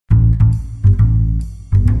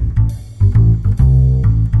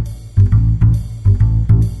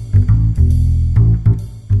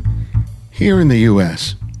Here in the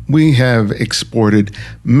U.S., we have exported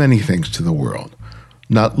many things to the world,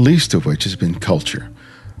 not least of which has been culture.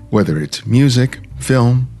 Whether it's music,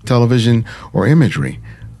 film, television, or imagery,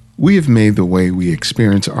 we have made the way we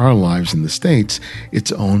experience our lives in the States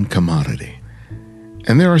its own commodity.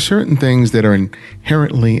 And there are certain things that are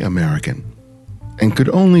inherently American and could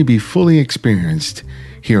only be fully experienced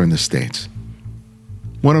here in the States.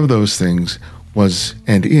 One of those things was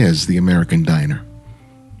and is the American diner.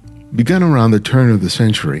 Begun around the turn of the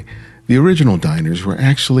century, the original diners were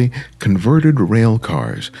actually converted rail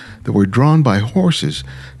cars that were drawn by horses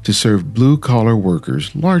to serve blue-collar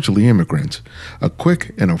workers, largely immigrants, a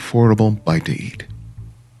quick and affordable bite to eat.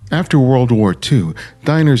 After World War II,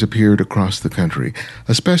 diners appeared across the country,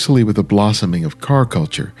 especially with the blossoming of car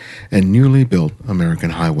culture and newly built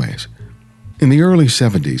American highways. In the early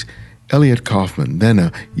 70s, Elliott Kaufman, then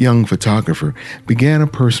a young photographer, began a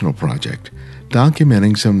personal project,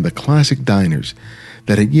 documenting some of the classic diners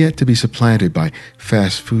that had yet to be supplanted by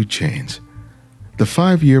fast food chains. The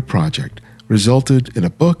 5-year project resulted in a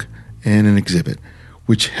book and an exhibit,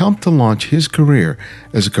 which helped to launch his career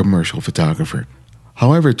as a commercial photographer.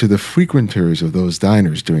 However, to the frequenters of those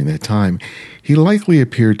diners during that time, he likely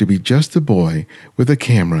appeared to be just a boy with a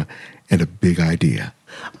camera and a big idea.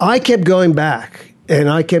 I kept going back. And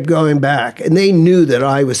I kept going back, and they knew that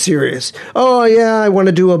I was serious. Oh, yeah, I want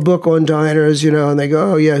to do a book on diners, and they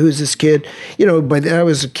go, oh, yeah, who's this kid? But I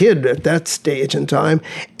was a kid at that stage in time.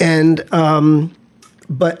 And,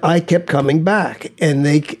 but I kept coming back, and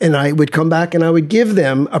I would come back and I would give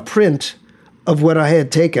them a print of what I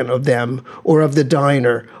had taken of them or of the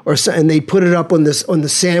diner, and they put it up on the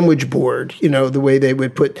sandwich board. The way they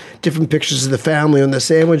would put different pictures of the family on the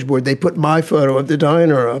sandwich board. They put my photo of the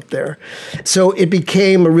diner up there, so it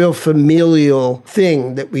became a real familial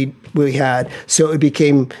thing that we had. So it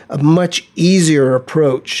became a much easier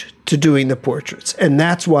approach to doing the portraits, and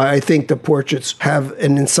that's why I think the portraits have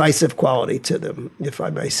an incisive quality to them, if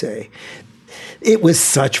I may say. It was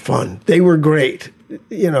such fun. They were great.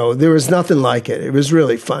 There was nothing like it. It was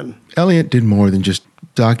really fun. Elliott did more than just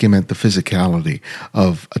document the physicality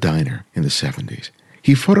of a diner in the 70s.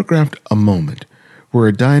 He photographed a moment where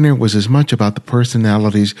a diner was as much about the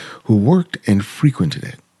personalities who worked and frequented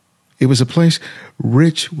it. It was a place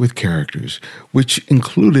rich with characters, which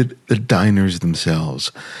included the diners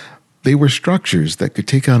themselves. They were structures that could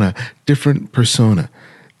take on a different persona,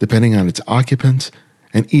 depending on its occupants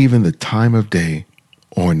and even the time of day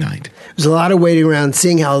or night. There's a lot of waiting around,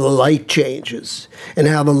 seeing how the light changes and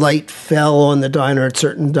how the light fell on the diner at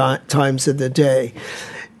certain times of the day.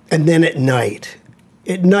 And then at night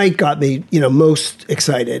got me, most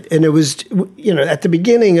excited. And it was, at the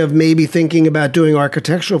beginning of maybe thinking about doing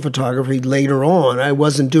architectural photography later on, I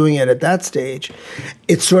wasn't doing it at that stage.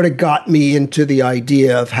 It sort of got me into the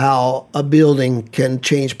idea of how a building can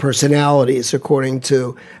change personalities according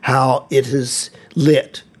to how it is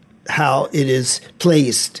lit, how it is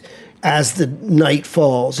placed as the night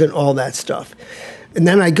falls and all that stuff. And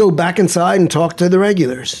then I go back inside and talk to the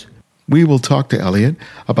regulars. We will talk to Elliott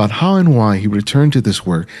about how and why he returned to this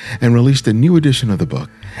work and released a new edition of the book,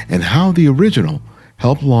 and how the original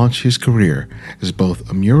helped launch his career as both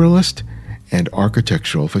a muralist and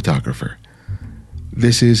architectural photographer.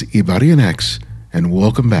 This is Ibarionex, and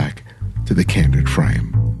welcome back to The Candid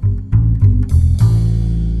Frame.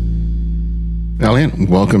 Elliott,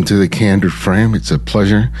 welcome to The Candid Frame. It's a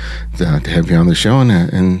pleasure to have you on the show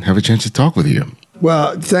and have a chance to talk with you.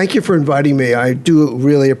 Well, thank you for inviting me. I do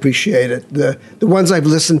really appreciate it. The ones I've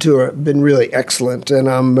listened to have been really excellent, and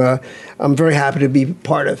I'm very happy to be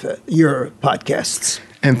part of your podcasts.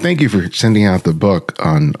 And thank you for sending out the book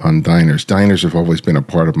on diners. Diners have always been a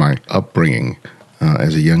part of my upbringing.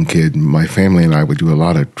 As a young kid, my family and I would do a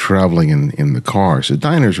lot of traveling in the car. So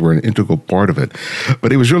diners were an integral part of it.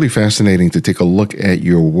 But it was really fascinating to take a look at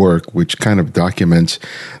your work, which kind of documents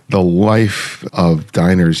the life of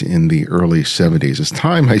diners in the early 70s. It's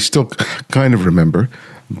time I still kind of remember,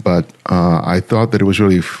 but I thought that it was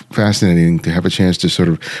really fascinating to have a chance to sort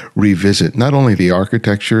of revisit not only the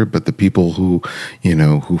architecture, but the people who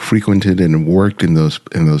frequented and worked in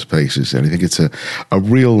those places. And I think it's a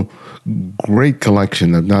real great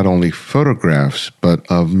collection of not only photographs, but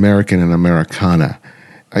of American and Americana.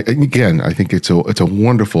 I think it's a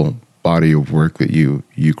wonderful body of work that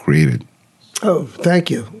you created. Oh, thank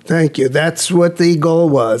you. Thank you. That's what the goal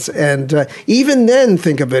was. And even then,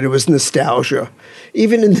 think of it, it was nostalgia.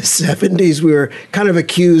 Even in the 70s, we were kind of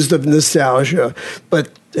accused of nostalgia.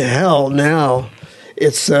 But hell, now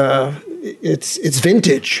it's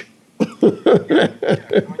vintage.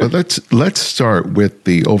 But let's start with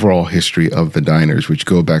the overall history of the diners, which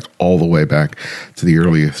go back all the way back to the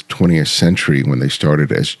earliest 20th century when they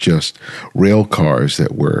started as just rail cars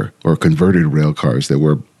that were, or converted rail cars that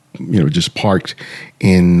were, just parked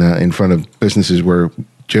in front of businesses where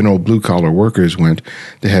general blue collar workers went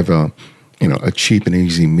to have a cheap and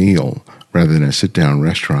easy meal rather than a sit down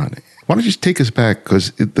restaurant. Why don't you just take us back,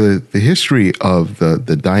 because the history of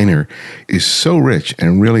the diner is so rich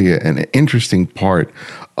and really an interesting part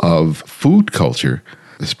of food culture,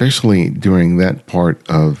 especially during that part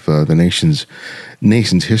of the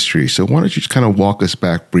nation's history. So why don't you just kind of walk us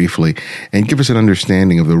back briefly and give us an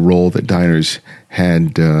understanding of the role that diners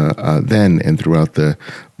had then and throughout the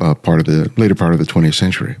later part of the 20th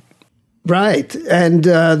century. Right. And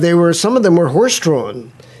some of them were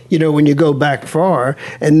horse-drawn, when you go back far.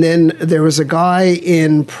 And then there was a guy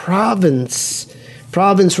in Providence,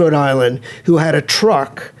 Rhode Island, who had a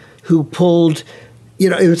truck who pulled,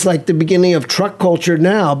 it was like the beginning of truck culture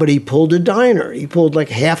now, but he pulled a diner. He pulled like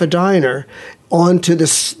half a diner onto the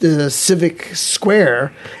civic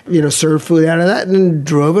square, served food out of that and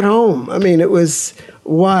drove it home. I mean, it was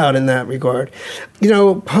wild in that regard.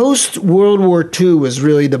 Post-World War II was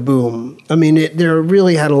really the boom. I mean, there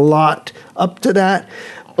really had a lot up to that.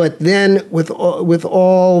 But then with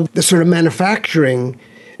all the sort of manufacturing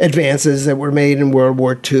advances that were made in World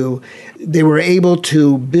War II, they were able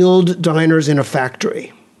to build diners in a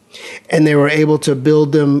factory. And they were able to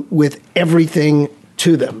build them with everything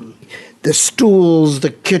to them. The stools,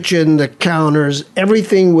 the kitchen, the counters,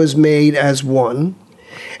 everything was made as one.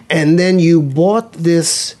 And then you bought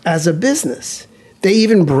this as a business. They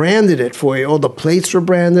even branded it for you. All the plates were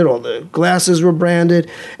branded, all the glasses were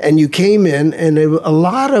branded, and you came in, and a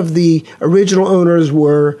lot of the original owners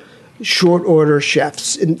were short order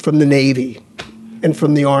chefs from the Navy and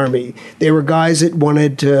from the Army. They were guys that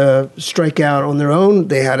wanted to strike out on their own.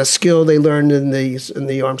 They had a skill they learned in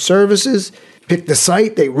the armed services, picked the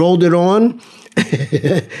site, they rolled it on,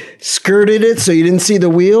 skirted it so you didn't see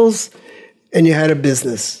the wheels, and you had a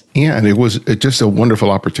business. Yeah, and it was just a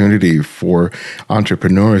wonderful opportunity for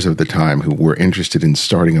entrepreneurs of the time who were interested in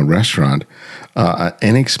starting a restaurant,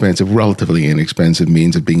 relatively inexpensive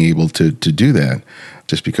means of being able to do that,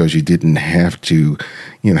 just because you didn't have to,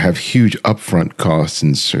 have huge upfront costs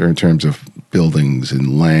in terms of buildings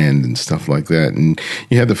and land and stuff like that. And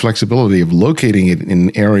you had the flexibility of locating it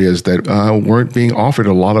in areas that weren't being offered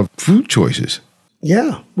a lot of food choices.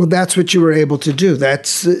 Yeah, well, that's what you were able to do.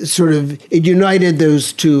 That's it united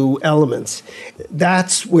those two elements.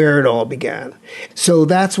 That's where it all began. So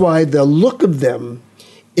that's why the look of them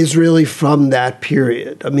is really from that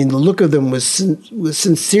period. I mean, the look of them was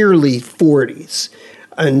sincerely 40s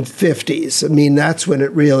and 50s. I mean, that's when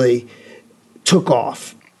it really took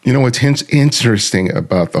off. What's interesting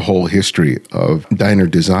about the whole history of diner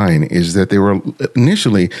design is that they were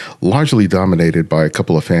initially largely dominated by a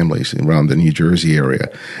couple of families around the New Jersey area.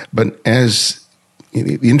 But as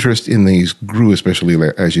the interest in these grew, especially,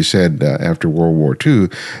 as you said, after World War II,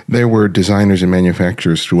 there were designers and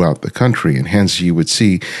manufacturers throughout the country, and hence you would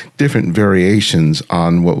see different variations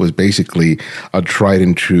on what was basically a tried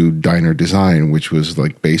and true diner design, which was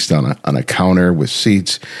like based on a counter with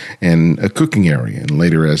seats and a cooking area. And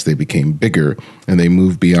later, as they became bigger and they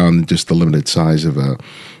moved beyond just the limited size of a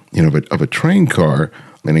train car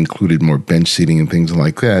and included more bench seating and things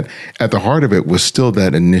like that, at the heart of it was still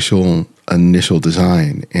that initial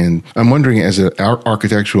design. And I'm wondering, as an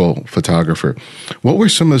architectural photographer, what were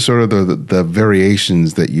some of sort of the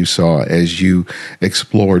variations that you saw as you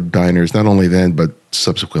explored diners, not only then, but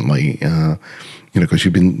subsequently? Because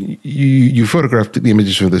you photographed the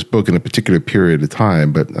images for this book in a particular period of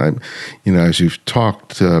time, but as you've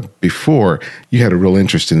talked before, you had a real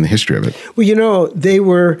interest in the history of it. Well, they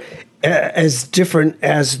were as different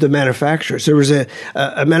as the manufacturers. There was a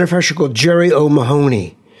manufacturer called Jerry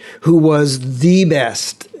O'Mahony, who was the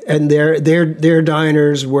best, and their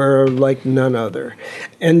diners were like none other.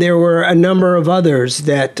 And there were a number of others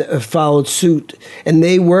that followed suit, and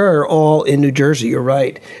they were all in New Jersey, you're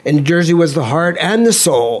right. And New Jersey was the heart and the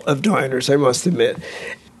soul of diners, I must admit.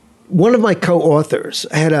 One of my co-authors,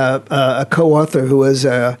 I had a co-author who was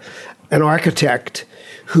an architect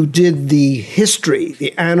who did the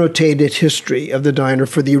annotated history of the diner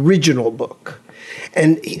for the original book.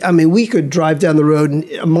 And we could drive down the road, and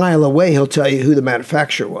a mile away, he'll tell you who the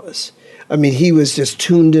manufacturer was. I mean, he was just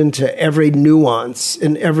tuned into every nuance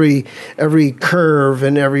and every curve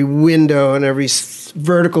and every window and every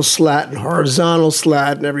vertical slat and horizontal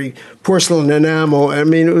slat and every porcelain enamel. I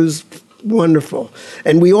mean, it was wonderful.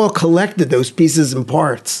 And we all collected those pieces and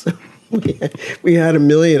parts. We had 1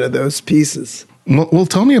 million of those pieces. Well,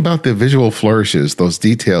 tell me about the visual flourishes, those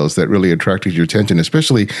details that really attracted your attention,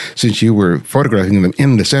 especially since you were photographing them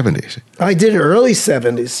in the 70s. I did early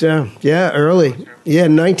 70s, yeah, early. Yeah,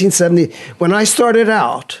 1970. When I started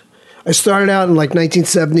out in like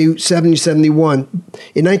 1970, 71.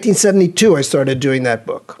 In 1972, I started doing that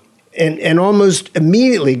book, and almost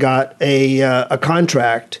immediately got a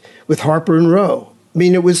contract with Harper and Row. I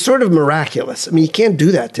mean, it was sort of miraculous. I mean, you can't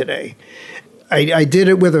do that today. I did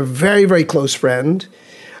it with a very, very close friend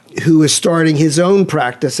who was starting his own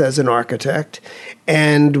practice as an architect,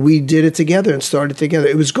 and we did it together and started together.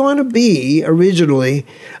 It was going to be originally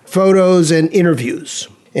photos and interviews,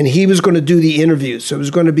 and he was going to do the interviews, so it was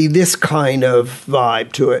going to be this kind of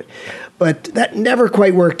vibe to it. But that never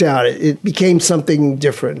quite worked out. It became something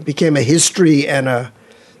different. It became a history and a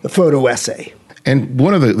photo essay. And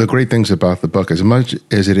one of the great things about the book, as much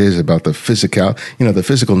as it is about the the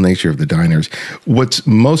physical nature of the diners, what's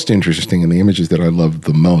most interesting and the images that I love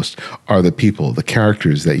the most are the people, the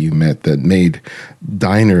characters that you met that made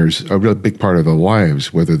diners a real big part of their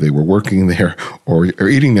lives, whether they were working there or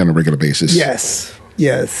eating there on a regular basis. Yes.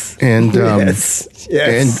 And yes.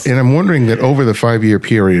 And I'm wondering that over the 5-year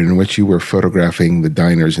period in which you were photographing the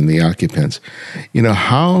diners and the occupants,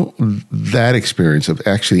 how that experience of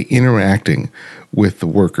actually interacting with the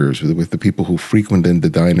workers, with the people who frequented the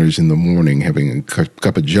diners in the morning, having a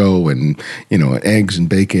cup of joe and, eggs and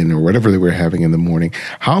bacon or whatever they were having in the morning,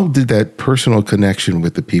 how did that personal connection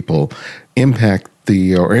with the people impact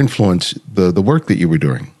or influence the work that you were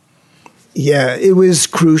doing? Yeah, it was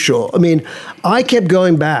crucial. I mean, I kept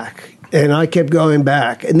going back,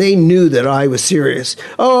 and they knew that I was serious.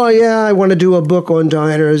 Oh, yeah, I want to do a book on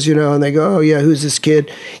diners, and they go, oh, yeah, who's this kid?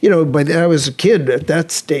 But I was a kid at that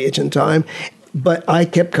stage in time. But I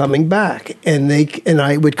kept coming back, and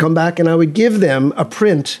I would come back, and I would give them a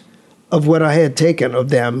print of what I had taken of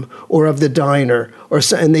them or of the diner,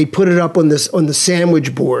 and they put it up on the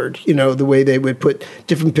sandwich board. The way they would put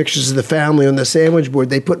different pictures of the family on the sandwich board.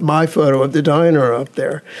 They put my photo of the diner up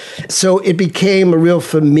there, so it became a real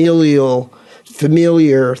familiar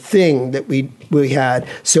thing that we had.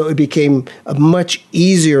 So it became a much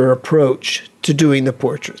easier approach to doing the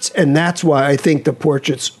portraits, and that's why I think the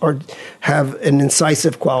portraits have an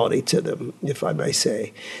incisive quality to them, if I may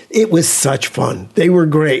say. It was such fun; they were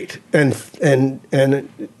great, and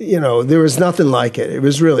there was nothing like it. It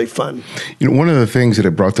was really fun. One of the things that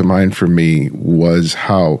it brought to mind for me was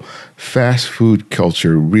how fast food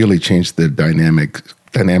culture really changed the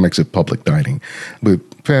dynamics of public dining. With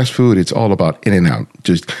fast food, it's all about in and out.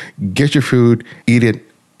 Just get your food, eat it,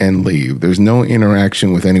 and leave. There's no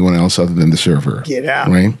interaction with anyone else other than the server. Get out.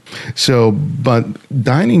 Right? So, but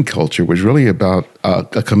dining culture was really about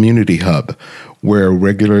a community hub where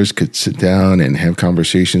regulars could sit down and have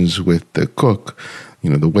conversations with the cook,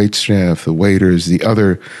 the wait staff, the waiters, the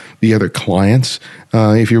other clients.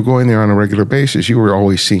 If you're going there on a regular basis, you were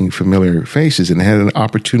always seeing familiar faces and had an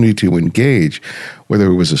opportunity to engage, whether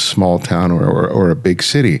it was a small town or a big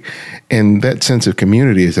city. And that sense of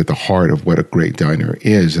community is at the heart of what a great diner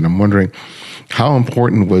is. And I'm wondering, how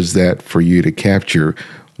important was that for you to capture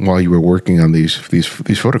while you were working on these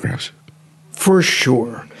photographs? For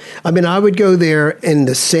sure. I mean, I would go there and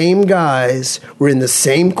the same guys were in the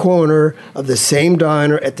same corner of the same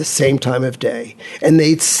diner at the same time of day. And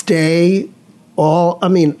they'd stay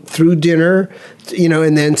through dinner,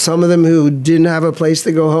 and then some of them who didn't have a place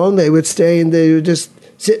to go home, they would stay and they would just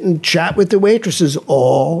sit and chat with the waitresses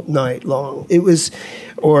all night long. It was,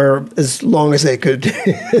 or as long as they could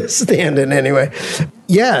stand it anyway.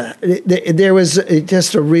 Yeah, there was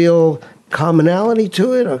just a real commonality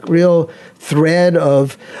to it, a real thread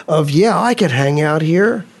of I could hang out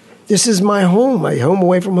here. This is my home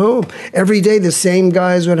away from home. Every day the same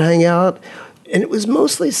guys would hang out, and it was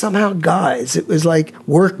mostly somehow guys. It was like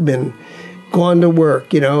workmen gone to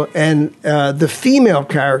work, and the female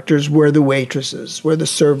characters were the waitresses, were the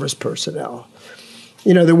service personnel.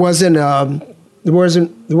 There weren't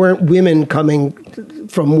women coming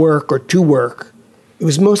from work or to work. It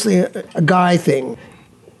was mostly a guy thing.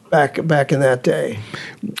 Back in that day,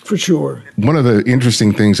 for sure. One of the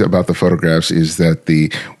interesting things about the photographs is that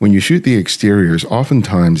when you shoot the exteriors,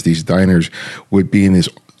 oftentimes these diners would be in this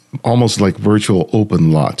almost like virtual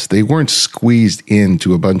open lots. They weren't squeezed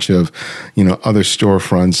into a bunch of, other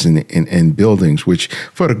storefronts and buildings, which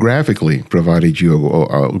photographically provided you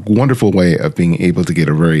a wonderful way of being able to get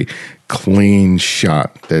a very clean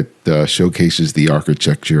shot that showcases the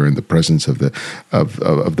architecture and the presence of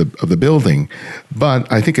the building.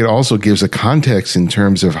 But I think it also gives a context in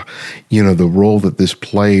terms of, the role that this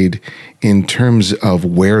played in terms of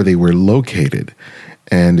where they were located.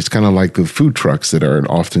 And it's kind of like the food trucks that are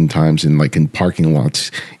oftentimes in parking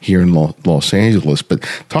lots here in Los Angeles. But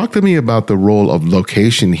talk to me about the role of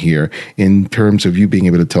location here in terms of you being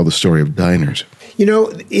able to tell the story of diners. You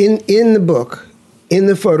know, in the book, in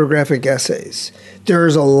the photographic essays,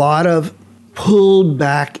 there's a lot of pulled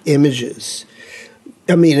back images.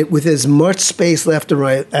 I mean, with as much space left and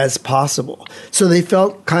right as possible. So they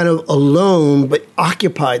felt kind of alone, but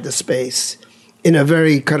occupied the space in a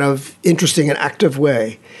very kind of interesting and active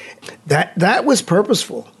way. That was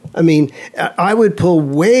purposeful. I mean, I would pull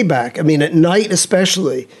way back. I mean, at night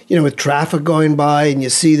especially, you know, with traffic going by and you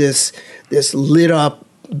see this lit up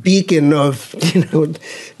beacon of, you know,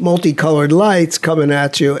 multicolored lights coming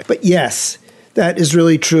at you. But yes, that is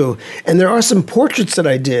really true. And there are some portraits that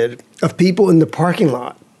I did of people in the parking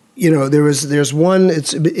lot. You know, there's one,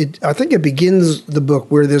 I think it begins the book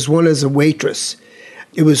where there's one as a waitress.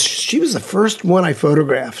 She was the first one I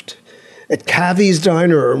photographed at Cavi's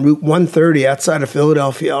Diner on Route 130 outside of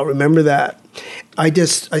Philadelphia. I'll remember that. I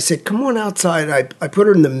said, come on outside. I put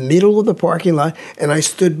her in the middle of the parking lot and I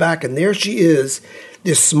stood back and there she is,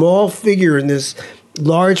 this small figure in this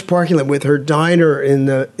large parking lot with her diner in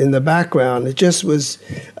the background. It just was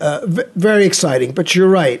very exciting. But you're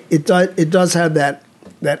right. It does have that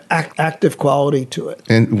active quality to it.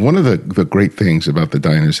 And one of the great things about the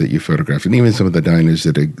diners that you photographed, and even some of the diners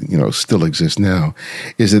that still exist now,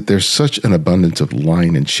 is that there's such an abundance of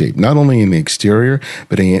line and shape, not only in the exterior,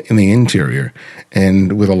 but in the interior.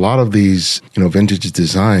 And with a lot of these vintage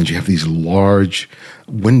designs, you have these large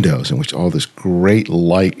windows in which all this great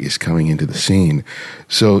light is coming into the scene.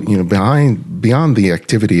 So, beyond the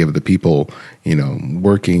activity of the people,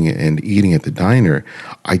 working and eating at the diner,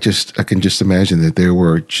 I can just imagine that there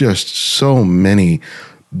were just so many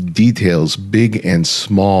details, big and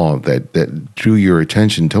small, that drew your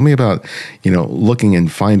attention. Tell me about, looking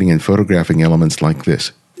and finding and photographing elements like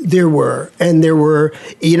this. There were,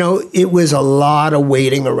 it was a lot of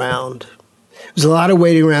waiting around. There's a lot of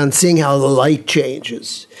waiting around, seeing how the light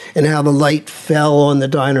changes and how the light fell on the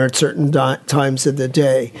diner at certain times of the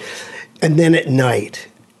day. And then at night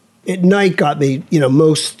got me,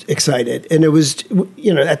 most excited. And it was,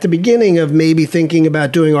 at the beginning of maybe thinking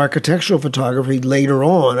about doing architectural photography later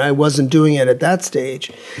on. I wasn't doing it at that stage.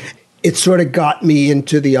 It sort of got me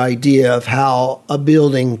into the idea of how a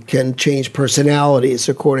building can change personalities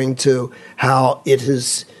according to how it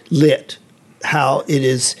is lit, how it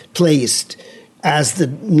is placed as the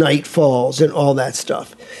night falls and all that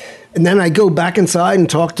stuff. And then I'd go back inside and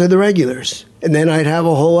talk to the regulars. And then I'd have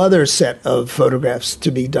a whole other set of photographs to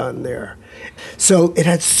be done there. So it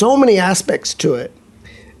had so many aspects to it.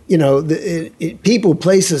 People,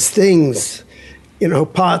 places, things,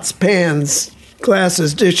 pots, pans,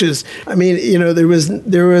 glasses, dishes. I mean, there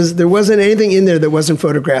wasn't anything in there that wasn't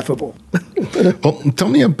photographable. Well, tell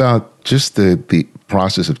me about just the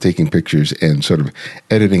process of taking pictures and sort of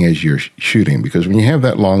editing as you're shooting, because when you have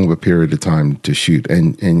that long of a period of time to shoot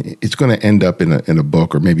and it's going to end up in a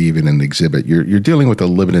book or maybe even an exhibit, you're dealing with a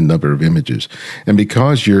limited number of images. And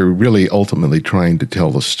because you're really ultimately trying to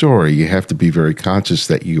tell the story, you have to be very conscious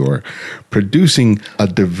that you are producing a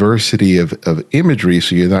diversity of imagery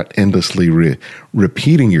so you're not endlessly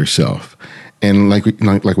repeating yourself. And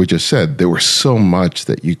like we just said, there was so much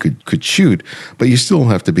that you could shoot, but you still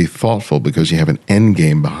have to be thoughtful because you have an end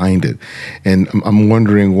game behind it. And I'm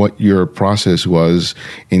wondering what your process was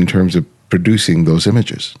in terms of producing those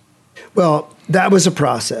images. Well, that was a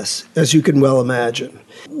process, as you can well imagine.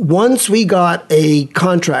 Once we got a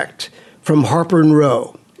contract from Harper &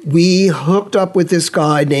 Row, we hooked up with this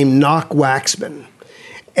guy named Nock Waxman.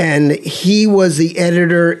 And he was the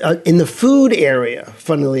editor in the food area,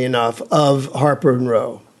 funnily enough, of Harper &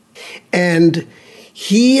 Row. And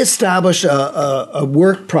he established a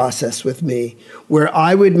work process with me where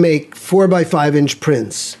I would make 4x5-inch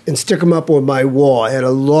prints and stick them up on my wall. I had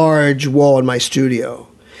a large wall in my studio.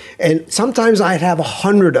 And sometimes I'd have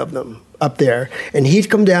 100 of them up there. And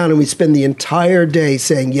he'd come down and we'd spend the entire day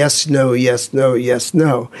saying yes, no, yes, no, yes,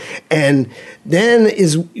 no. And then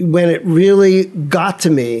is when it really got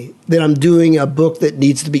to me that I'm doing a book that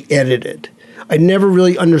needs to be edited. I never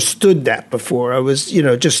really understood that before. I was,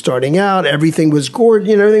 just starting out. Everything was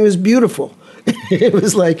gorgeous. Everything was beautiful. It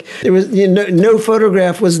was like there was no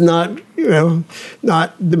photograph was not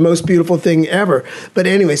not the most beautiful thing ever. But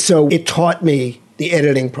anyway, so it taught me the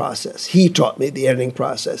editing process. He taught me the editing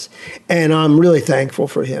process. And I'm really thankful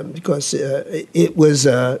for him because it was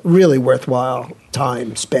a really worthwhile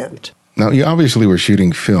time spent. Now, you obviously were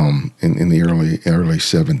shooting film in the early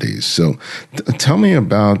 70s. So tell me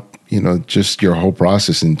about, just your whole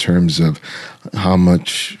process in terms of how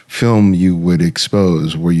much film you would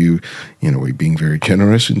expose? Were you being very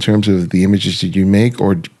generous in terms of the images that you make,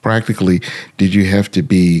 or practically did you have to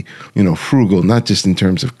be, frugal, not just in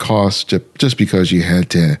terms of cost, just because you had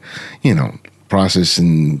to, process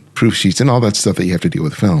and proof sheets and all that stuff that you have to deal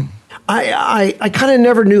with film? I kind of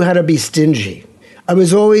never knew how to be stingy. I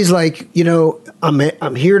was always like,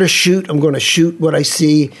 I'm here to shoot. I'm going to shoot what I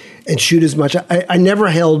see and shoot as much. I never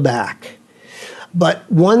held back. But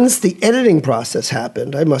once the editing process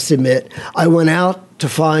happened, I must admit, I went out to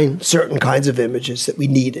find certain kinds of images that we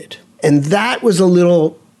needed. And that was a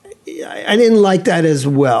little, I didn't like that as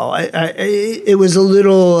well. It was a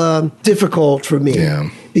little difficult for me. Yeah.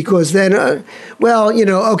 Because then,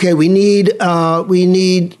 okay, we need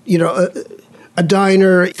a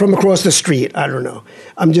diner from across the street. I don't know.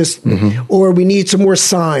 Or we need some more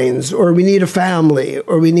signs, or we need a family,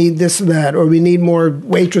 or we need this and that, or we need more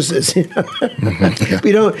waitresses. Yeah.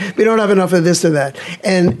 We don't have enough of this or that,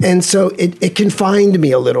 and so it confined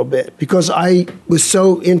me a little bit because I was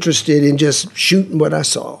so interested in just shooting what I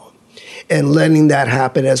saw and letting that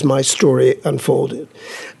happen as my story unfolded.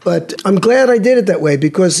 But I'm glad I did it that way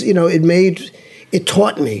because it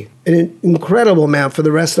taught me an incredible amount for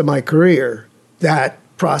the rest of my career. That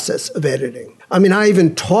process of editing. I mean, I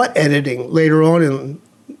even taught editing later on in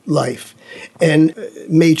life and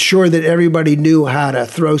made sure that everybody knew how to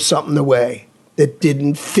throw something away that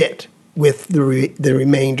didn't fit with the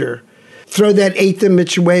remainder. Throw that eighth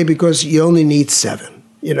image away because you only need 7,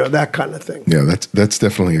 that kind of thing. Yeah, that's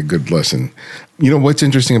definitely a good lesson. What's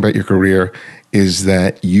interesting about your career is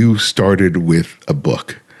that you started with a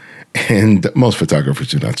book. And most photographers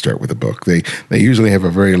do not start with a book. They usually have a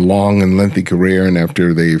very long and lengthy career, and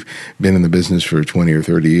after they've been in the business for 20 or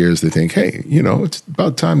 30 years, they think, hey, it's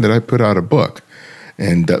about time that I put out a book.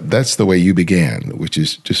 And that's the way you began, which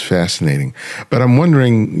is just fascinating. But I'm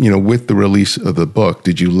wondering, with the release of the book,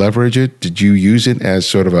 did you leverage it? Did you use it as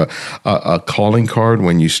sort of a calling card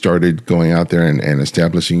when you started going out there and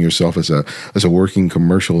establishing yourself as a working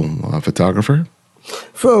commercial photographer?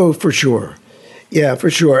 For sure. Yeah, for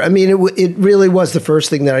sure. I mean, it really was the first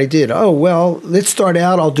thing that I did. Oh, well, let's start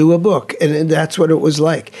out. I'll do a book. And that's what it was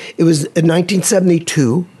like. It was in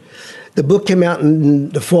 1972. The book came out in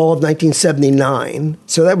the fall of 1979.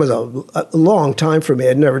 So that was a long time for me.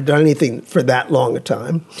 I'd never done anything for that long a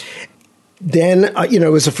time. Then,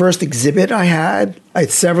 it was the first exhibit I had. I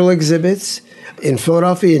had several exhibits in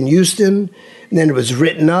Philadelphia and Houston. And then it was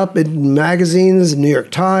written up in magazines, New York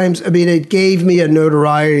Times. I mean, it gave me a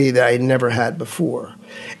notoriety that I had never had before.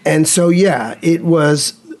 And so, yeah, it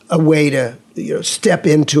was a way to step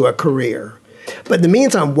into a career. But in the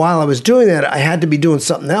meantime, while I was doing that, I had to be doing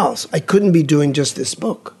something else. I couldn't be doing just this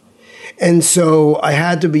book. And so I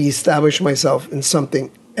had to establish myself in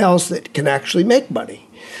something else that can actually make money,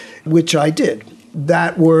 which I did.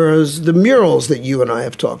 That was the murals that you and I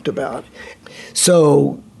have talked about.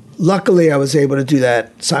 So luckily, I was able to do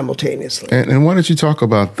that simultaneously. And why don't you talk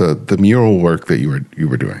about the mural work that you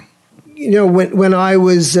were doing? When I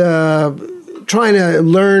was trying to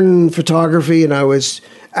learn photography, and I was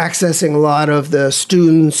accessing a lot of the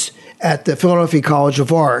students at the Philadelphia College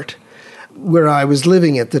of Art, where I was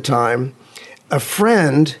living at the time, a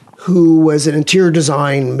friend who was an interior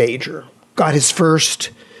design major got his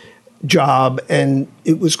first job, and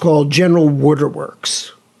it was called General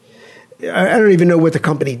Waterworks. I don't even know what the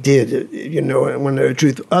company did, when the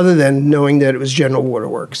truth, other than knowing that it was General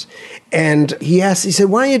Waterworks. And he said,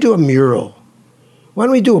 why don't you do a mural? Why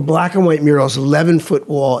don't we do a black and white mural? It's 11-foot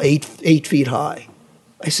wall, 8 feet high.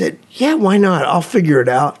 I said, yeah, why not? I'll figure it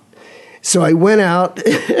out. So I went out.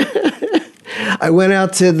 I went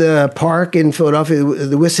out to the park in Philadelphia,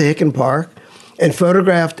 the Wissahickon Park, and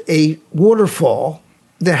photographed a waterfall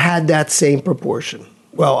that had that same proportion.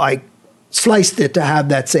 Well, I sliced it to have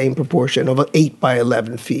that same proportion of 8 by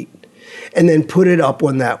 11 feet, and then put it up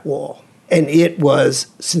on that wall. And it was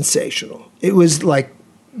sensational. It was like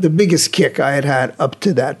the biggest kick I had had up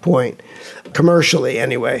to that point, commercially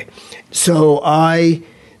anyway. So I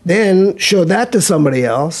then showed that to somebody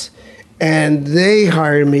else, and they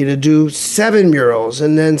hired me to do 7 murals,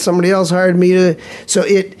 and then somebody else hired me to. So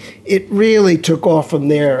it really took off from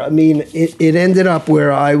there. I mean, it ended up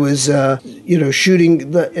where I was,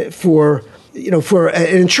 shooting for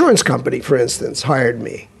an insurance company, for instance, hired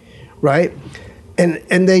me, right?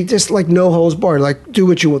 And they just like no holds barred, like do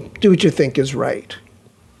what you think is right.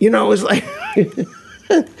 It was like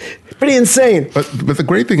pretty insane. But the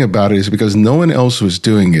great thing about it is because no one else was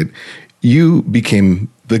doing it, you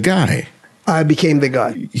became the guy. I became the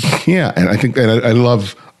guy. Yeah, and I think that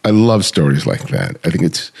I love stories like that. I think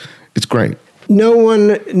it's great.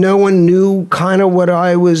 no one knew kind of what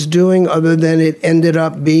I was doing, other than it ended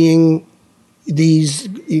up being these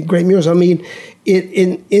great murals. I mean,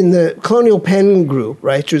 in the Colonial Pen Group,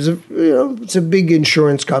 right, which was it's a big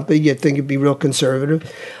insurance company. You'd think it'd be real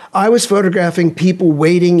conservative. I was photographing people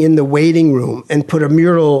waiting in the waiting room and put a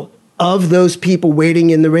mural of those people waiting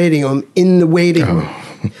in the waiting room in the waiting room.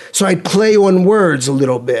 So I'd play on words a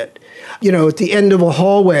little bit. At the end of a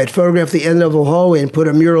hallway, I'd photograph the end of a hallway and put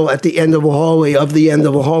a mural at the end of a hallway of the end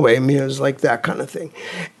of a hallway. I mean, it was like that kind of thing.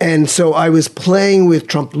 And so I was playing with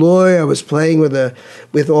trompe-l'oeil. I was playing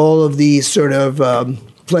with all of these sort of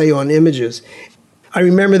play on images. I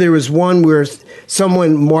remember there was one where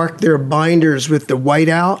someone marked their binders with the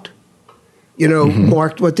whiteout,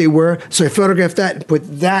 marked what they were. So I photographed that and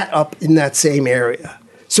put that up in that same area.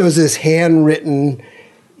 So it was this handwritten,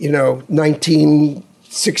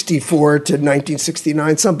 1964 to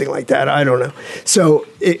 1969, something like that. I don't know. So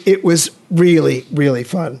it was really, really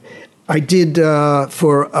fun. I did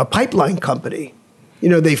for a pipeline company.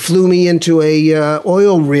 They flew me into a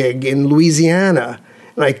oil rig in Louisiana,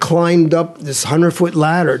 and I climbed up this 100-foot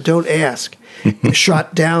ladder. Don't ask.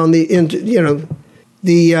 Shot down the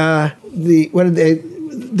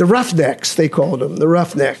roughnecks. They called them the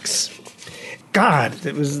roughnecks. God,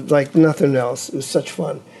 it was like nothing else. It was such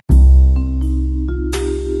fun.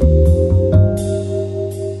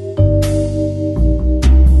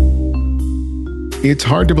 It's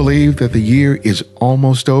hard to believe that the year is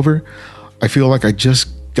almost over. I feel like I just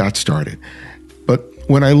got started. But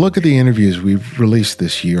when I look at the interviews we've released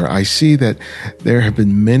this year, I see that there have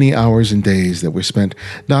been many hours and days that were spent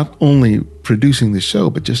not only producing the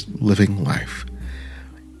show, but just living life.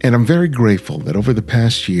 And I'm very grateful that over the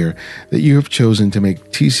past year that you have chosen to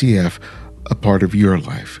make TCF a part of your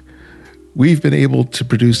life. We've been able to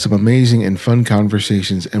produce some amazing and fun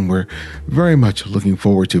conversations, and we're very much looking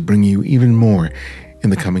forward to bringing you even more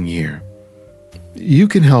in the coming year. You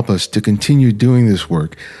can help us to continue doing this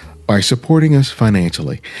work by supporting us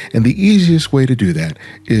financially, and the easiest way to do that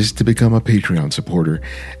is to become a Patreon supporter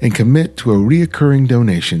and commit to a reoccurring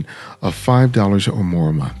donation of $5 or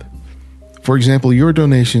more a month. For example, your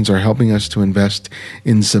donations are helping us to invest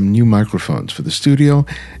in some new microphones for the studio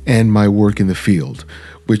and my work in the field,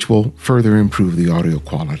 which will further improve the audio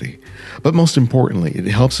quality. But most importantly, it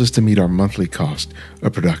helps us to meet our monthly cost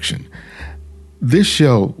of production. This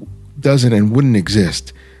show doesn't and wouldn't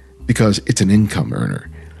exist because it's an income earner.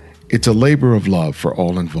 It's a labor of love for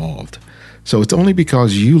all involved. So it's only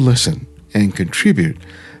because you listen and contribute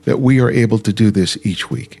that we are able to do this each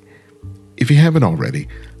week. If you haven't already,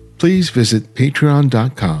 please visit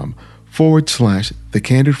patreon.com/The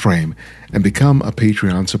Candid Frame and become a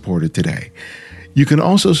Patreon supporter today. You can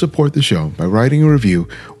also support the show by writing a review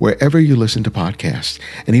wherever you listen to podcasts.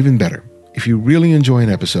 And even better, if you really enjoy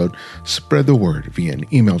an episode, spread the word via an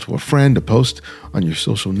email to a friend, a post on your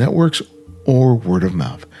social networks, or word of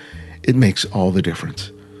mouth. It makes all the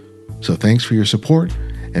difference. So thanks for your support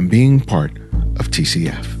and being part of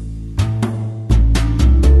TCF.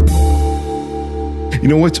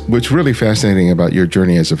 What's really fascinating about your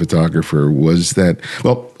journey as a photographer was that,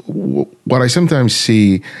 what I sometimes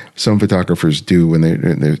see some photographers do when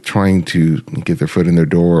they're trying to get their foot in their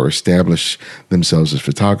door or establish themselves as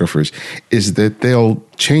photographers is that they'll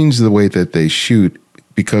change the way that they shoot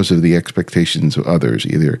because of the expectations of others,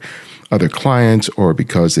 either other clients or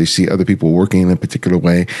because they see other people working in a particular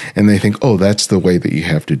way and they think, oh, that's the way that you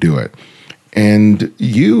have to do it. And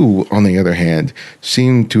you, on the other hand,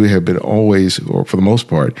 seem to have been always, or for the most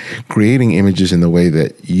part, creating images in the way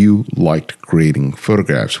that you liked creating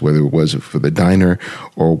photographs, whether it was for the diner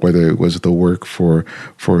or whether it was the work for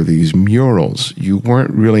these murals. You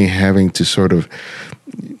weren't really having to sort of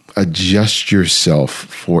adjust yourself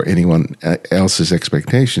for anyone else's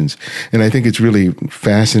expectations. And I think it's really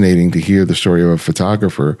fascinating to hear the story of a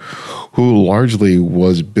photographer who largely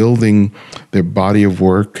was building their body of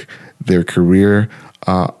work, their career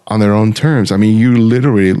on their own terms. I mean, you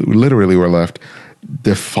literally were left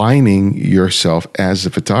defining yourself as a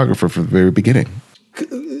photographer from the very beginning.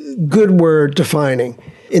 Good word, defining,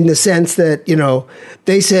 in the sense that,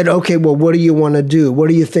 they said, okay, well, what do you want to do? What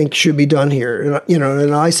do you think should be done here?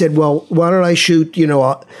 And I said, well, why don't I shoot,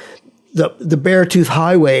 the Beartooth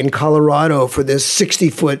Highway in Colorado for this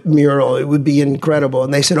 60-foot mural? It would be incredible.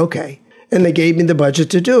 And they said, okay. And they gave me the budget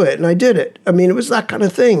to do it, and I did it. I mean, it was that kind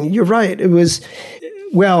of thing. You're right. It was,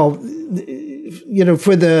 for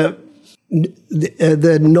the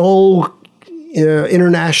Knoll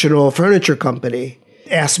International Furniture Company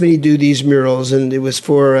asked me to do these murals, and it was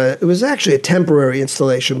it was actually a temporary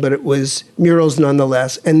installation, but it was murals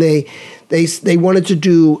nonetheless. And they wanted to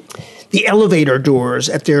do the elevator doors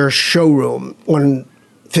at their showroom on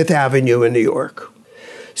Fifth Avenue in New York.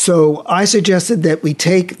 So I suggested that we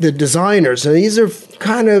take the designers, and these are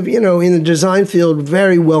kind of, in the design field,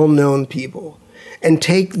 very well-known people, and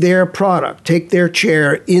take their product, take their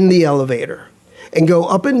chair in the elevator and go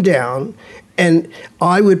up and down, and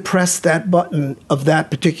I would press that button of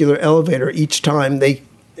that particular elevator each time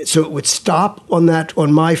so it would stop on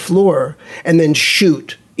my floor and then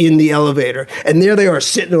shoot in the elevator. And there they are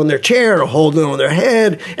sitting on their chair or holding on their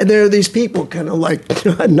head. And there are these people kind of like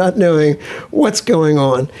not knowing what's going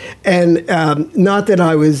on. And not that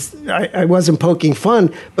I wasn't poking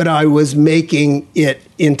fun, but I was making it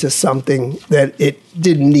into something that it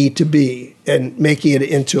didn't need to be and making it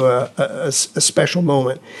into a special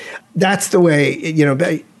moment. That's the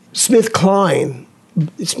way, Smith Kline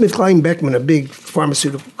Beckman, a big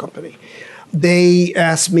pharmaceutical company, they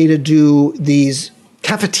asked me to do these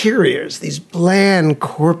cafeterias, these bland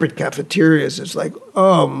corporate cafeterias. It's like,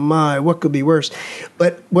 oh my, what could be worse?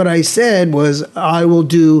 But what I said was, I will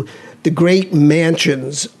do the great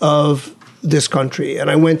mansions of this country. And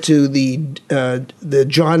I went to the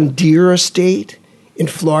John Deere estate in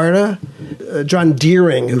Florida, John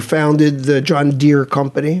Deering, who founded the John Deere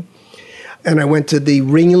Company. And I went to the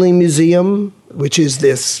Ringling Museum, which is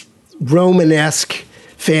this Romanesque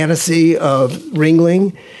fantasy of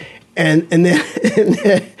Ringling. And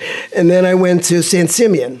then I went to San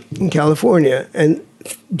Simeon in California and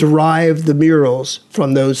derived the murals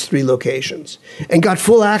from those 3 locations and got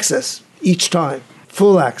full access each time.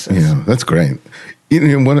 Full access. Yeah, that's great.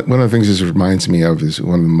 One of the things this reminds me of is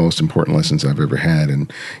one of the most important lessons I've ever had.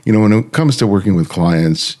 And, when it comes to working with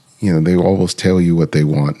clients, they always tell you what they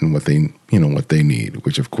want and what they need,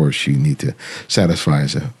 which of course you need to satisfy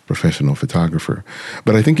as a professional photographer.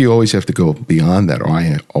 But I think you always have to go beyond that, or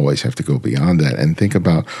I always have to go beyond that and think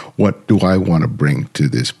about, what do I want to bring to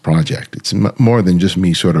this project? It's more than just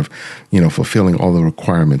me sort of, fulfilling all the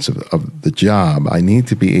requirements of the job. I need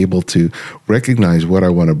to be able to recognize what I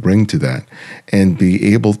want to bring to that and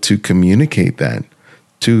be able to communicate that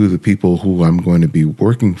to the people who I'm going to be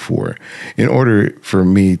working for, in order for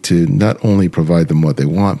me to not only provide them what they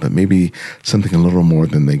want, but maybe something a little more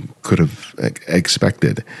than they could have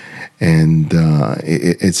expected. And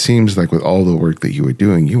it seems like with all the work that you were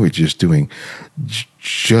just doing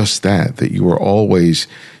just that you were always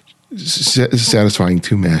satisfying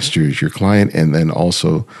 2 masters, your client and then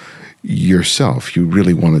also yourself. You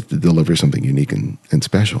really wanted to deliver something unique and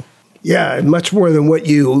special. Yeah, much more than what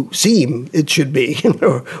you seem it should be,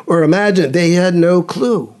 or imagine. They had no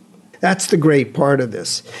clue. That's the great part of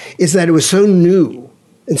this, is that it was so new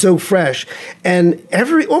and so fresh. And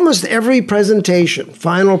almost every presentation,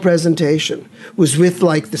 final presentation, was with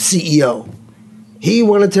like the CEO. He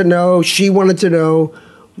wanted to know, she wanted to know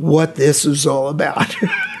what this was all about.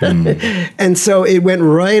 And so it went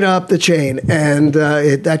right up the chain, and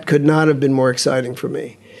that could not have been more exciting for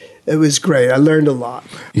me. It was great. I learned a lot.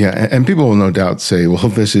 Yeah, and people will no doubt say, well,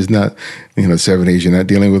 this is not, 70s. You're not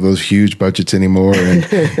dealing with those huge budgets anymore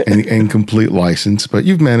and complete license. But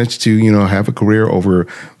you've managed to, have a career over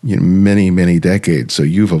many, many decades. So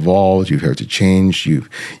you've evolved. You've had to change. You've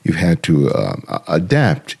had to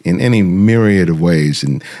adapt in any myriad of ways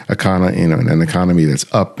in an economy that's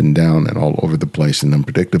up and down and all over the place and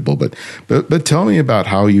unpredictable. But tell me about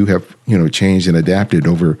how you have changed and adapted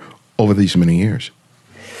over these many years.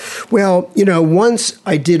 Well, once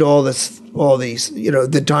I did all these,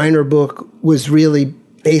 the diner book was really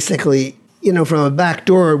basically, from a back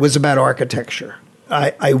door, it was about architecture.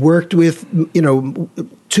 I worked with,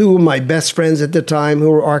 2 of my best friends at the time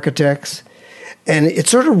who were architects, and it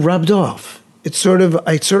sort of rubbed off. I sort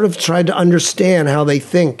of tried to understand how they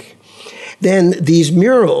think. Then these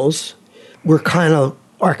murals were kind of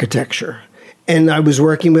architecture. And I was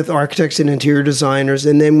working with architects and interior designers.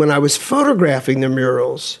 And then when I was photographing the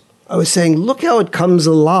murals, I was saying, look how it comes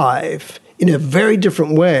alive in a very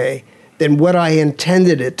different way than what I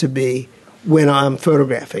intended it to be when I'm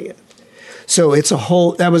photographing it. So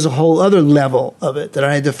that was a whole other level of it, that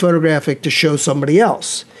I had to photograph it to show somebody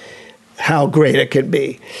else how great it could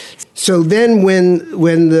be. So then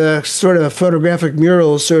when the sort of photographic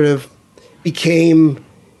murals sort of became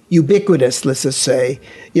ubiquitous, let's just say,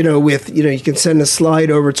 you can send a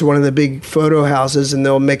slide over to one of the big photo houses and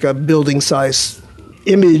they'll make a building size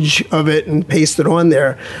image of it and paste it on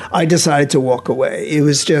there. I decided to walk away. It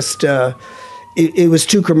was just, it was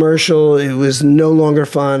too commercial. It was no longer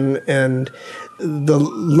fun. And the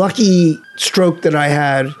lucky stroke that I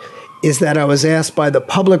had is that I was asked by the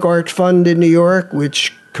Public Art Fund in New York,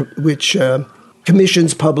 which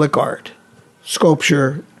commissions public art,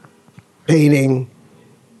 sculpture, painting,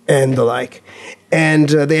 and the like. And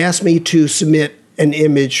they asked me to submit an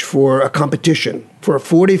image for a competition for a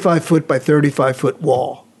 45-foot by 35-foot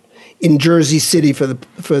wall in Jersey City for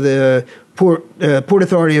the Port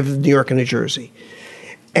Authority of New York and New Jersey.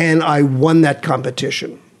 And I won that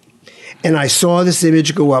competition. And I saw this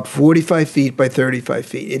image go up 45 feet by 35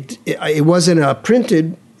 feet. It wasn't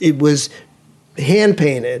printed, it was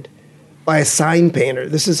hand-painted by a sign painter.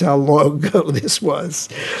 This is how long ago this was.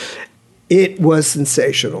 It was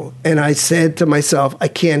sensational. And I said to myself, I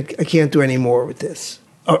can't do any more with this,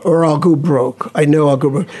 or I'll go broke. I know I'll go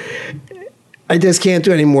broke. I just can't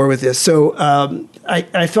do any more with this. So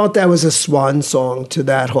I felt that was a swan song to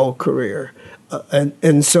that whole career.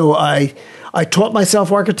 And so I taught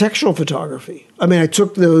myself architectural photography. I mean,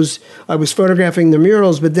 I was photographing the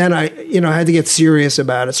murals, but then I had to get serious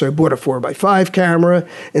about it. So I bought a 4x5 camera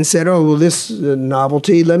and said, oh, well, this is a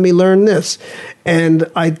novelty. Let me learn this. And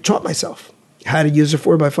I taught myself how to use a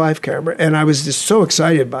 4x5 camera. And I was just so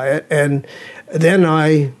excited by it. And then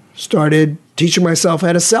I started teaching myself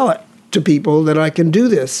how to sell it to people that I can do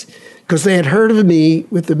this, because they had heard of me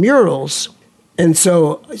with the murals. And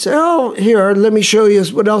so I said, oh, here, let me show you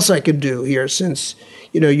what else I could do here, since,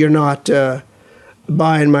 you're not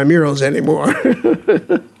buying my murals anymore.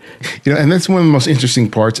 And that's one of the most interesting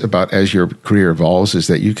parts about as your career evolves, is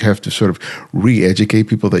that you have to sort of re-educate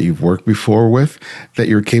people that you've worked before with, that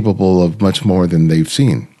you're capable of much more than they've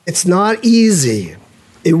seen. It's not easy.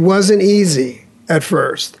 It wasn't easy at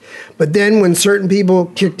first. But then when certain people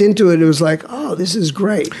kicked into it, it was like, oh, this is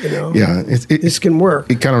great. Yeah, this can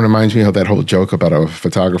work. It kind of reminds me of that whole joke about a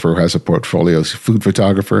photographer who has a portfolio, a food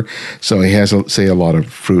photographer. So he has, say, a lot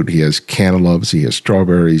of fruit. He has cantaloupes, he has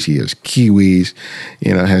strawberries, he has kiwis,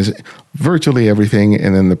 has virtually everything.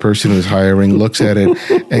 And then the person who's hiring looks at it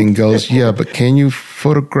and goes, yeah, but can you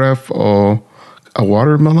photograph a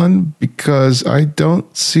watermelon? Because I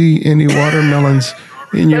don't see any watermelons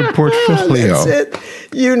in your portfolio. That's it.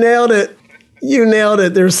 You nailed it.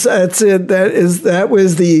 That's it. That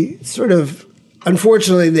was the sort of,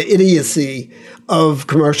 unfortunately, the idiocy of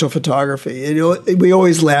commercial photography. We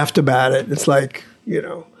always laughed about it. It's like,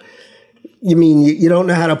 you mean you don't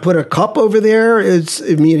know how to put a cup over there?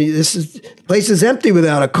 The place is empty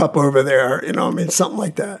without a cup over there. Something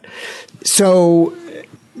like that. So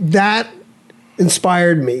that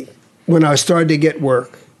inspired me when I started to get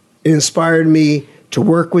work. It inspired me to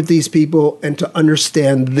work with these people and to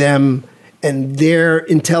understand them and their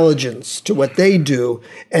intelligence to what they do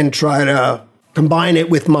and try to combine it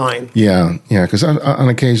with mine. Yeah, because on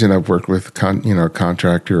occasion I've worked with a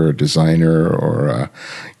contractor or a designer or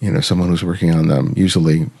someone who's working on them,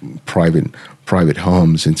 usually private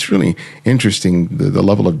homes. It's really interesting the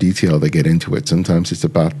level of detail they get into it. Sometimes it's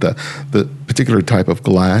about the particular type of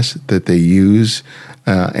glass that they use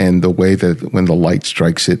and the way that when the light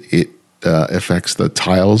strikes it affects the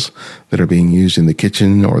tiles that are being used in the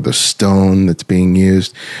kitchen or the stone that's being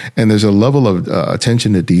used. And there's a level of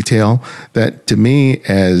attention to detail that, to me,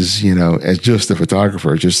 as just a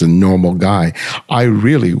photographer, just a normal guy, I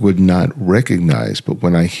really would not recognize. But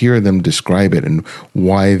when I hear them describe it and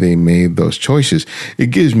why they made those choices,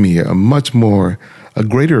 it gives me a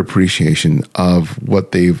greater appreciation of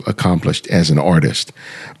what they've accomplished as an artist.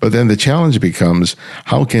 But then the challenge becomes,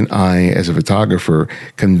 how can I, as a photographer,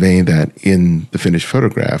 convey that in the finished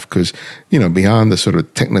photograph? Because, beyond the sort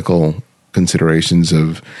of technical considerations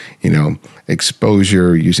of,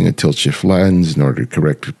 exposure, using a tilt shift lens in order to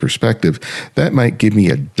correct perspective, that might give me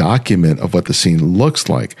a document of what the scene looks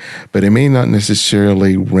like, but it may not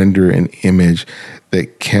necessarily render an image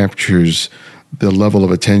that captures the level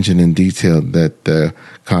of attention and detail that the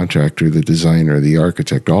contractor, the designer, the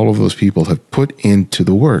architect, all of those people have put into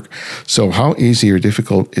the work. So how easy or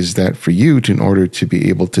difficult is that for you in order to be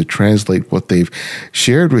able to translate what they've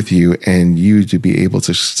shared with you and you to be able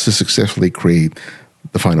to successfully create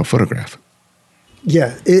the final photograph?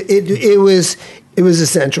 Yeah, it was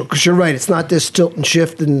essential, because you're right. It's not this tilt and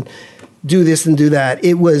shift and do this and do that.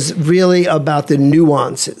 It was really about the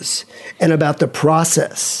nuances and about the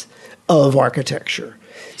process of architecture.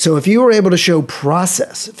 So if you were able to show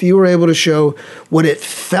process, if you were able to show what it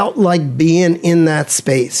felt like being in that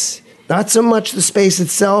space, not so much the space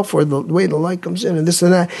itself or the way the light comes in and this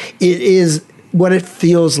and that, it is what it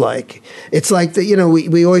feels like. It's like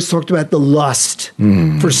we always talked about the lust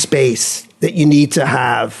for space that you need to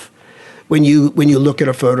have when you look at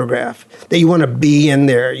a photograph, that you want to be in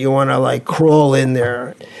there, you want to crawl in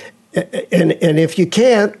there, and if you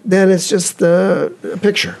can't, then it's just a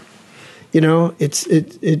picture.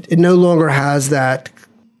 It no longer has that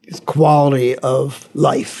quality of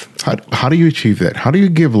life. How do you achieve that? How do you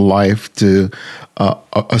give life to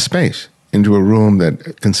a space, into a room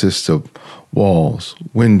that consists of walls,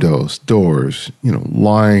 windows, doors,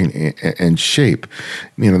 line and shape.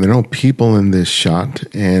 There are no people in this shot,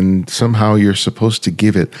 and somehow you're supposed to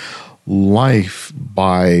give it life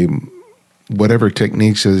by whatever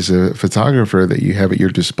techniques as a photographer that you have at your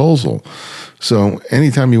disposal. So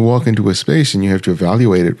anytime you walk into a space and you have to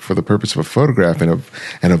evaluate it for the purpose of a photograph and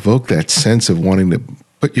evoke that sense of wanting to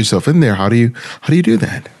put yourself in there, how do you do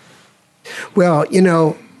that? Well,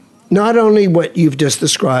 not only what you've just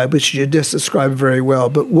described, which you just described very well,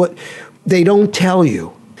 but what they don't tell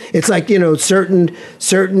you. It's like, certain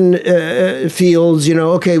fields,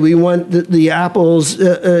 okay, we want the apples,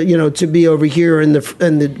 to be over here and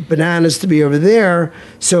the bananas to be over there,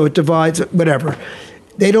 so it divides, whatever.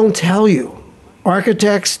 They don't tell you.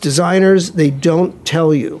 Architects, designers, they don't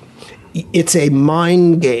tell you. It's a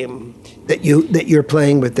mind game that you're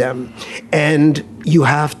playing with them, and you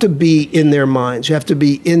have to be in their minds. You have to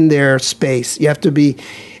be in their space. You have to be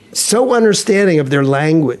so understanding of their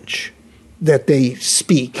language that they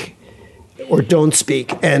speak or don't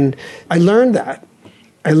speak. And I learned that.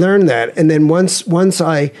 And then once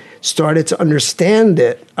I started to understand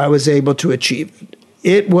it, I was able to achieve it.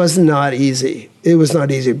 It was not easy.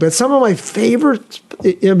 But some of my favorites,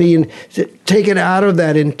 take it out of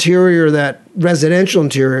that interior, that residential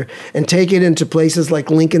interior, and take it into places like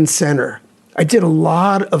Lincoln Center. I did a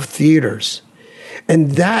lot of theaters,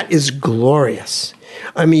 and that is glorious.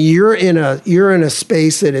 I mean, you're in a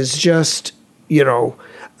space that is just,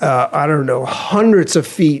 I don't know, hundreds of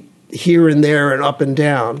feet here and there and up and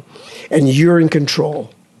down, and you're in control.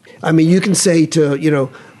 I mean, you can say to,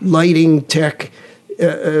 lighting tech,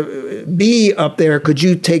 be up there, could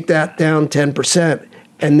you take that down 10%?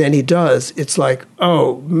 And then he does. It's like,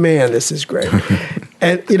 oh, man, this is great.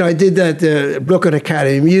 And, I did that, Brooklyn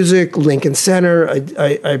Academy of Music, Lincoln Center.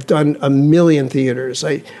 I've done a million theaters.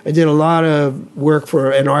 I did a lot of work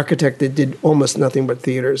for an architect that did almost nothing but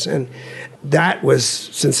theaters. And that was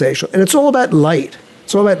sensational. And it's all about light.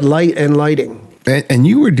 It's all about light and lighting. And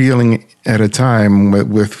you were dealing at a time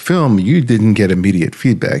with film, you didn't get immediate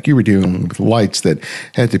feedback. You were dealing with lights that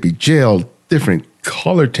had to be jailed, different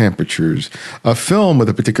color temperatures, a film with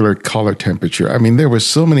a particular color temperature. I mean, there were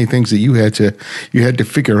so many things that you had to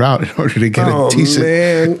figure out in order to get a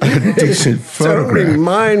decent photograph. Don't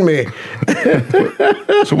remind me.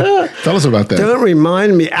 So tell us about that. Don't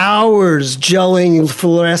remind me. Hours gelling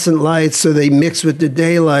fluorescent lights so they mix with the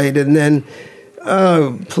daylight, and then,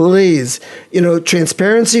 oh, please.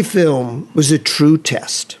 Transparency film was a true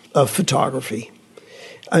test of photography.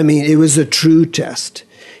 I mean, it was a true test,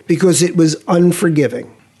 because it was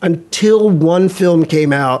unforgiving until one film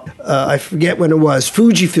came out. I forget when it was.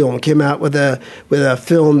 Fujifilm came out with a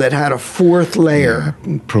film that had a fourth layer.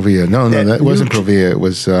 Yeah, Provia. No, that wasn't Provia. It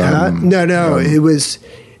was no. It was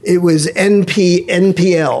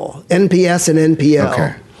NPL, NPS, and NPL.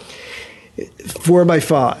 Okay.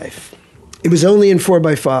 4x5. It was only in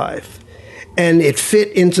 4x5, and it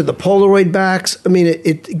fit into the Polaroid backs. I mean,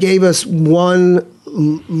 it gave us one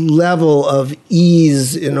level of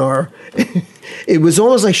ease in our it was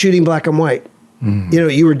almost like shooting black and white.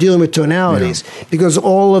 You were dealing with tonalities, because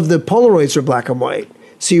all of the Polaroids are black and white,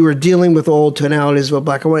 so you were dealing with all tonalities of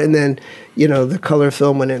black and white, and then the color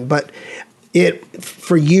film went in. But it,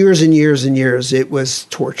 for years and years and years, it was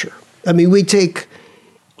torture. I mean, we take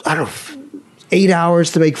 8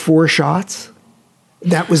 hours to make 4 shots.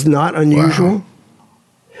 That was not unusual. Wow.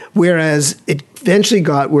 Whereas it eventually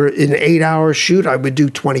got where in an 8-hour shoot, I would do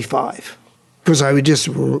 25, because I would just,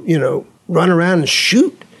 run around and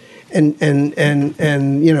shoot. And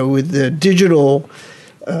with the digital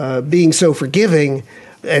being so forgiving,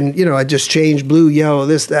 and, I just changed blue, yellow,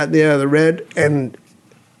 this, that, the other, red, and,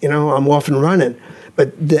 I'm off and running.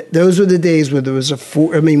 But those were the days where there was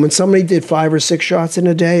when somebody did 5 or 6 shots in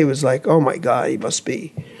a day, it was like, oh my God, he must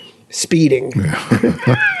be speeding.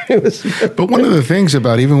 Yeah. But one of the things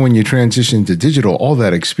about even when you transitioned to digital, all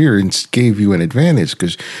that experience gave you an advantage,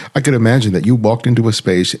 because I could imagine that you walked into a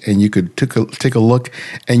space and you could take a look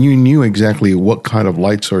and you knew exactly what kind of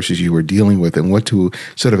light sources you were dealing with and what to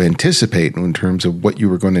sort of anticipate in terms of what you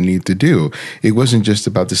were going to need to do. It wasn't just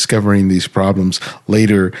about discovering these problems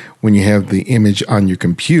later when you have the image on your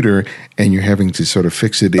computer and you're having to sort of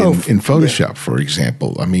fix it in Photoshop, for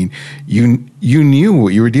example. I mean, you knew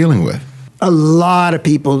what you were dealing with. A lot of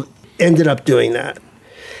people ended up doing that.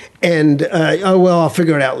 And, I'll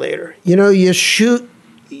figure it out later. You shoot,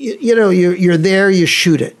 you're there, you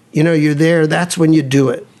shoot it. You're there, that's when you do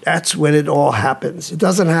it. That's when it all happens. It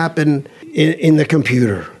doesn't happen in the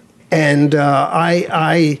computer. And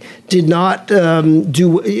I did not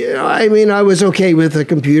do, I mean, I was okay with a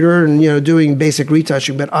computer and, doing basic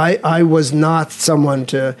retouching, but I was not someone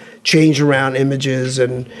to change around images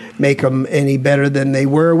and make them any better than they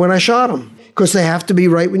were when I shot them, because they have to be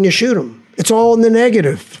right when you shoot them. It's all in the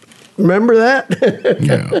negative. Remember that?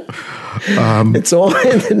 Yeah. It's all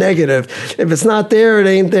in the negative. If it's not there, it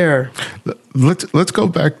ain't there. Let's go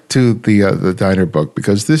back to the Diner book,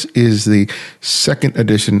 because this is the second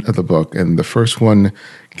edition of the book, and the first one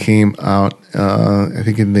came out I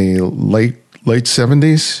think in the late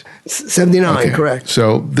 70s. 79, okay. Correct.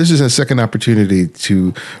 So this is a second opportunity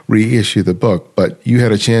to reissue the book, but you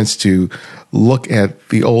had a chance to look at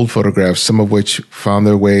the old photographs, some of which found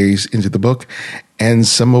their ways into the book, and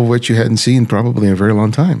some of which you hadn't seen probably in a very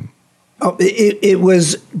long time. Oh, it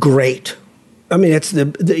was great. I mean, it's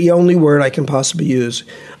the only word I can possibly use.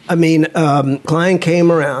 I mean, client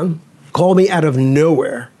came around, called me out of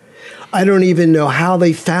nowhere. I don't even know how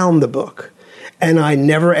they found the book. And I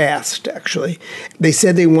never asked, actually. They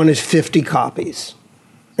said they wanted 50 copies.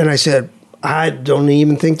 And I said, I don't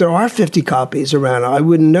even think there are 50 copies around. I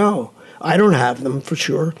wouldn't know. I don't have them for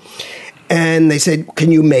sure. And they said,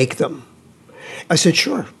 can you make them? I said,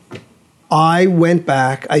 sure. I went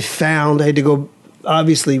back. I had to go,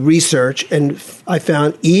 obviously, research, and I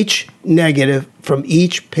found each negative from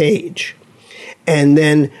each page. And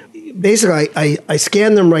then basically, I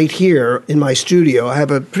scanned them right here in my studio. I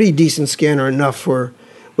have a pretty decent scanner, enough for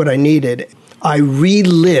what I needed. I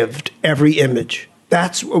relived every image.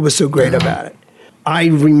 That's what was so great about it. I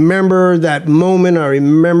remember that moment. I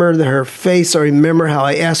remember her face. I remember how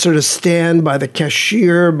I asked her to stand by the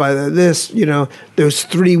cashier, by those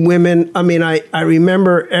three women. I mean, I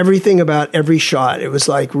remember everything about every shot. It was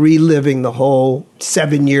like reliving the whole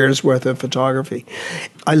 7 years worth of photography.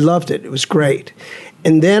 I loved it. It was great.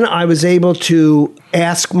 And then I was able to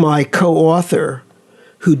ask my co-author,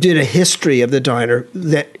 who did a history of the diner,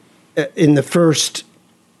 that in the first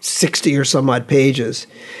 60 or some odd pages,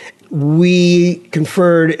 we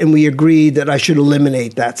conferred and we agreed that I should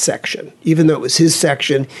eliminate that section. Even though it was his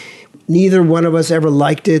section, neither one of us ever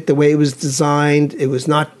liked it the way it was designed. It was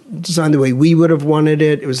not designed the way we would have wanted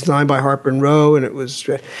it. It was designed by Harper and Row, and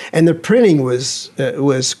the printing was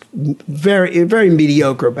very, very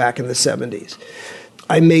mediocre back in the 70s.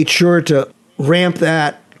 I made sure to ramp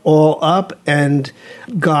that all up and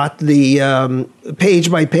got the page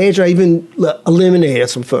by page. I even eliminated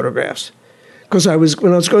some photographs, because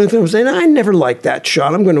when I was going through, I was saying, I never liked that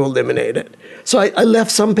shot. I'm going to eliminate it. So I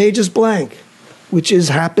left some pages blank, which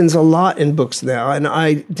happens a lot in books now, and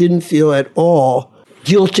I didn't feel at all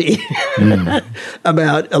guilty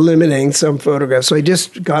about eliminating some photographs. So I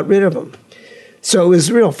just got rid of them. So it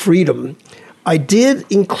was real freedom. I did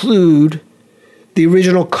include the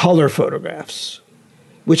original color photographs,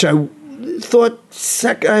 which I thought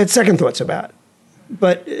I had second thoughts about,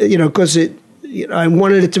 but because I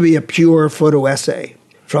wanted it to be a pure photo essay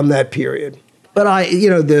from that period. But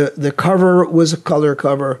the cover was a color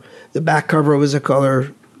cover, the back cover was a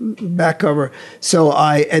color back cover.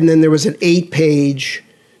 And then there was an 8-page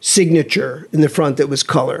signature in the front that was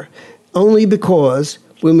color, only because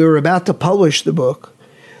when we were about to publish the book,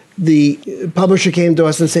 the publisher came to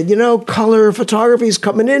us and said, color photography is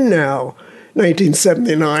coming in now,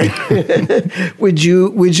 1979. Would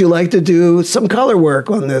you like to do some color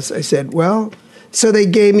work on this? I said, well, so they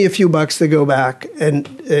gave me a few bucks to go back, and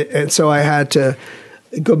so I had to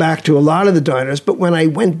go back to a lot of the diners. But when I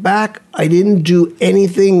went back, I didn't do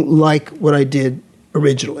anything like what I did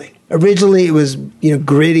originally. Originally, it was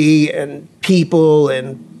gritty and people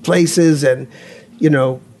and places and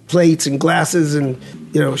plates and glasses and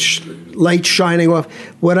light shining off.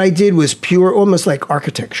 What I did was pure, almost like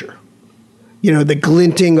architecture. The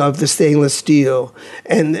glinting of the stainless steel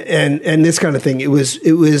and this kind of thing. It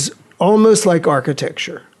was almost like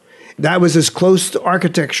architecture. That was as close to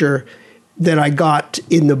architecture that I got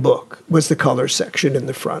in the book, was the color section in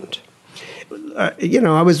the front.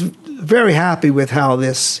 I was very happy with how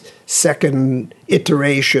this second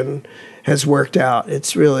iteration has worked out.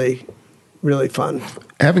 It's really, really fun.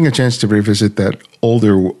 Having a chance to revisit that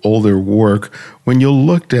older work, when you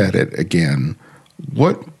looked at it again,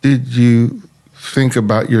 what did you think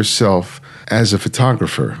about yourself as a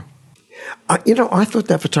photographer? I thought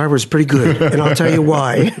that photographer was pretty good, and I'll tell you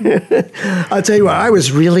why. I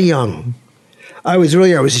was really young. I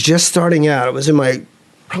was just starting out. I was in my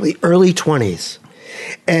probably early 20s.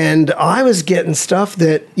 And I was getting stuff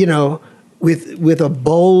that, with a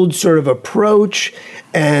bold sort of approach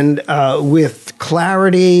and with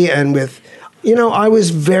clarity and with, I was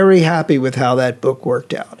very happy with how that book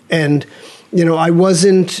worked out. And I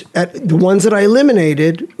wasn't the ones that I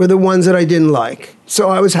eliminated were the ones that I didn't like. So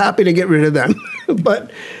I was happy to get rid of them.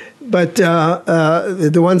 but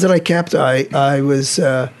the ones that I kept, I was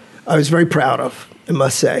very proud of, I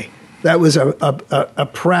must say. That was a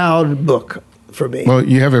proud book for me. Well,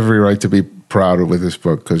 you have every right to be proud with this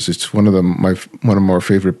book because it's one of my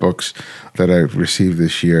favorite books that I've received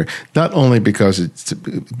this year. Not only because it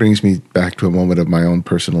brings me back to a moment of my own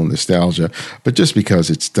personal nostalgia, but just because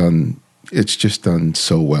it's just done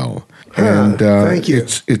so well. And thank you.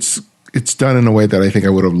 It's done in a way that I think I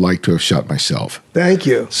would have liked to have shot myself. Thank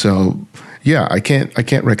you. So, yeah, I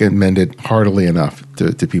can't recommend it heartily enough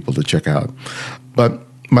to people to check out. But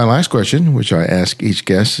my last question, which I ask each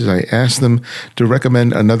guest, is I ask them to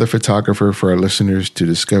recommend another photographer for our listeners to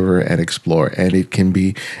discover and explore. And it can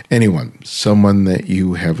be anyone, someone that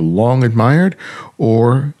you have long admired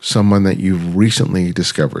or someone that you've recently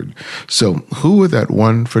discovered. So who would that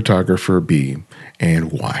one photographer be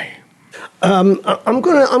and why? I'm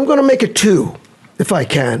gonna make it two, if I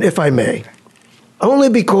may. Only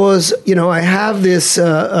because, I have this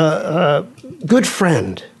good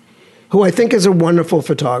friend who I think is a wonderful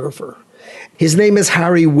photographer. His name is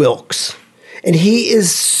Harry Wilks. And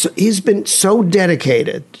he's been so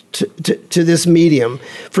dedicated to this medium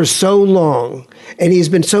for so long. And he's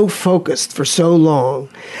been so focused for so long.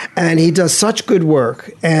 And he does such good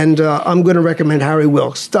work. And I'm going to recommend Harry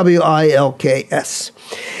Wilks, Wilks.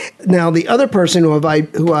 Now, the other person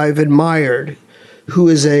who I've admired, who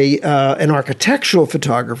is an architectural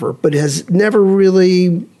photographer, but has never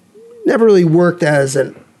really worked as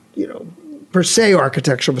an per se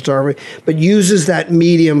architectural photography, but uses that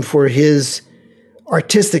medium for his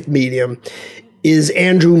artistic medium, is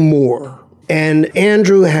Andrew Moore. And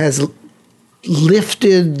Andrew has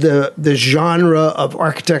lifted the genre of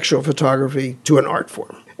architectural photography to an art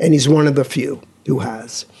form. And he's one of the few who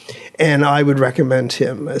has. And I would recommend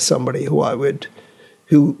him as somebody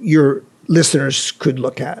who your listeners could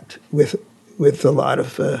look at with a lot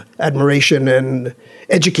of admiration and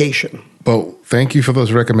education. Well, thank you for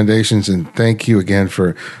those recommendations, and thank you again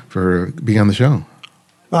for being on the show.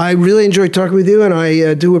 I really enjoyed talking with you, and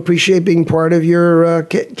I do appreciate being part of your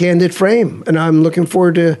Candid frame, and I'm looking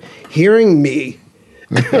forward to hearing me.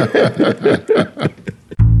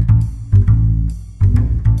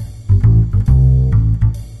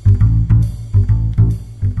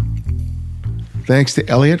 Thanks to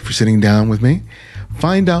Elliot for sitting down with me.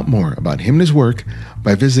 Find out more about him and his work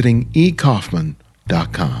by visiting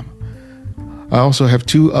ekaufman.com. I also have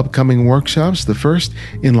 2 upcoming workshops, the first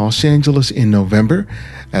in Los Angeles in November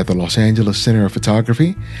at the Los Angeles Center of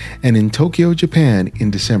Photography and in Tokyo, Japan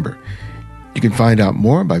in December. You can find out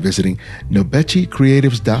more by visiting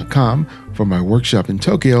nobechicreatives.com for my workshop in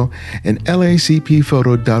Tokyo and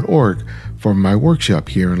lacpphoto.org for my workshop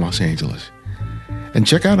here in Los Angeles. And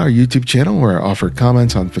check out our YouTube channel where I offer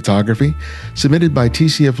comments on photography submitted by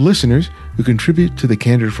TCF listeners who contribute to the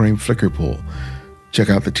Candid Frame Flickr pool. Check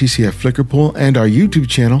out the TCF Flickr pool and our YouTube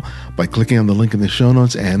channel by clicking on the link in the show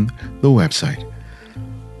notes and the website.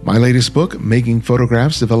 My latest book, Making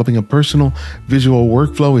Photographs, Developing a Personal Visual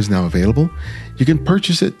Workflow, is now available. You can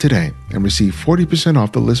purchase it today and receive 40%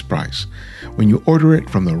 off the list price when you order it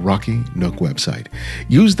from the Rocky Nook website.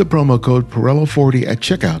 Use the promo code Perello40 at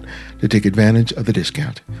checkout to take advantage of the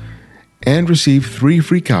discount. And receive 3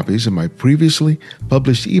 free copies of my previously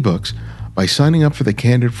published ebooks by signing up for the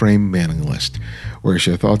Candid Frame mailing list, where I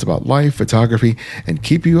share thoughts about life, photography, and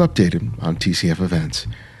keep you updated on TCF events.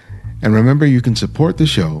 And remember, you can support the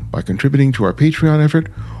show by contributing to our Patreon effort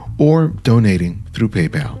or donating through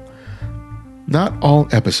PayPal. Not all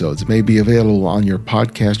episodes may be available on your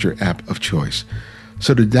podcaster app of choice.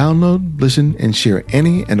 So to download, listen, and share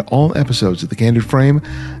any and all episodes of The Candid Frame,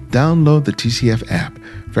 download the TCF app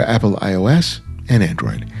for Apple iOS and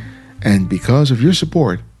Android. And because of your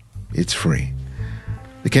support, it's free.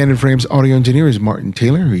 The Candid Frame's audio engineer is Martin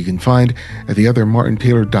Taylor, who you can find at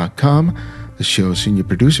theothermartintaylor.com. The show's senior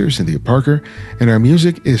producer is Cynthia Parker, and our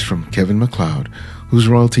music is from Kevin MacLeod, whose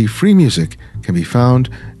royalty-free music can be found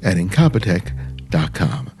at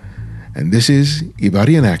incompetech.com. And this is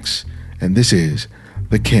Ibarionex, and this is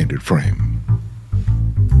The Candid Frame.